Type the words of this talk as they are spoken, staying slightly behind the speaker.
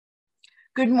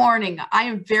Good morning. I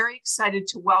am very excited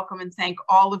to welcome and thank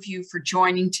all of you for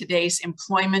joining today's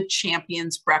Employment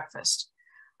Champions Breakfast.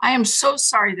 I am so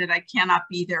sorry that I cannot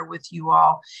be there with you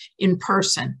all in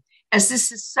person, as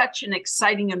this is such an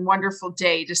exciting and wonderful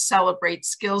day to celebrate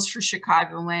Skills for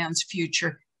Chicagoland's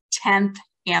future 10th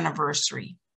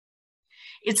anniversary.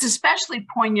 It's especially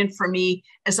poignant for me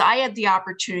as I had the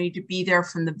opportunity to be there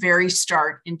from the very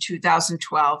start in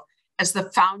 2012 as the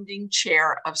founding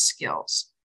chair of Skills.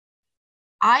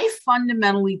 I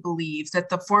fundamentally believe that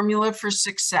the formula for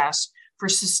success for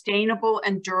sustainable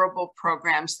and durable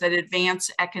programs that advance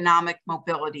economic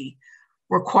mobility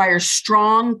requires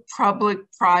strong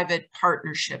public-private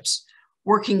partnerships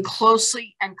working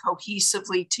closely and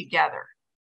cohesively together,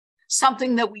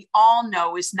 something that we all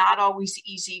know is not always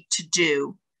easy to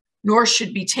do, nor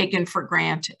should be taken for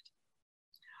granted.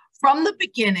 From the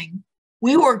beginning,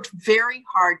 we worked very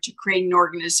hard to create an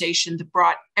organization that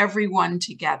brought everyone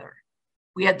together.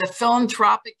 We had the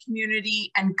philanthropic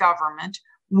community and government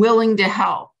willing to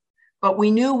help, but we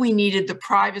knew we needed the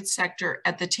private sector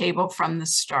at the table from the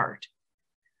start.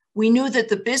 We knew that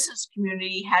the business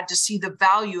community had to see the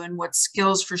value in what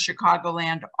Skills for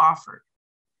Chicagoland offered.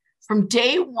 From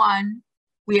day one,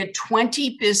 we had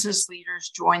 20 business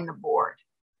leaders join the board.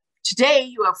 Today,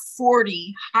 you have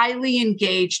 40 highly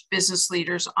engaged business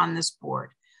leaders on this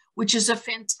board, which is a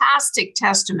fantastic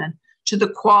testament to the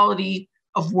quality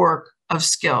of work of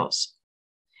Skills.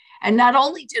 And not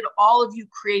only did all of you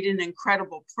create an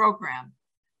incredible program,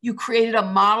 you created a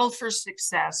model for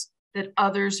success that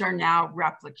others are now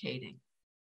replicating.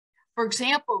 For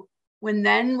example, when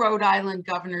then Rhode Island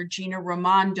Governor Gina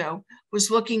Raimondo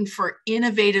was looking for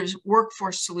innovative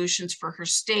workforce solutions for her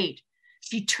state,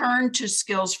 she turned to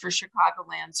Skills for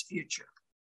Chicagoland's future.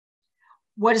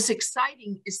 What is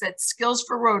exciting is that Skills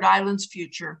for Rhode Island's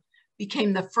future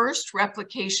became the first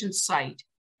replication site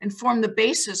and formed the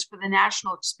basis for the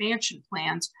national expansion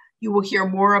plans you will hear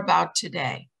more about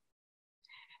today.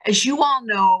 As you all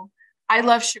know, I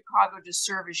left Chicago to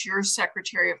serve as your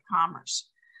Secretary of Commerce,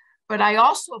 but I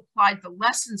also applied the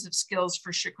lessons of Skills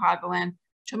for Chicagoland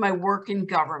to my work in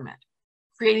government,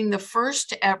 creating the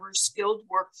first ever skilled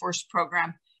workforce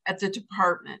program at the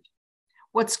department.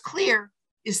 What's clear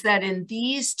is that in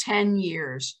these 10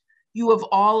 years, you have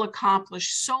all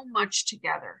accomplished so much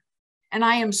together, and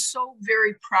I am so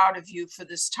very proud of you for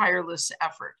this tireless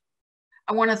effort.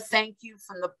 I want to thank you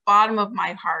from the bottom of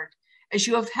my heart as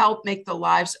you have helped make the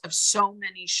lives of so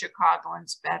many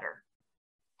Chicagoans better.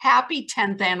 Happy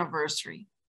 10th anniversary.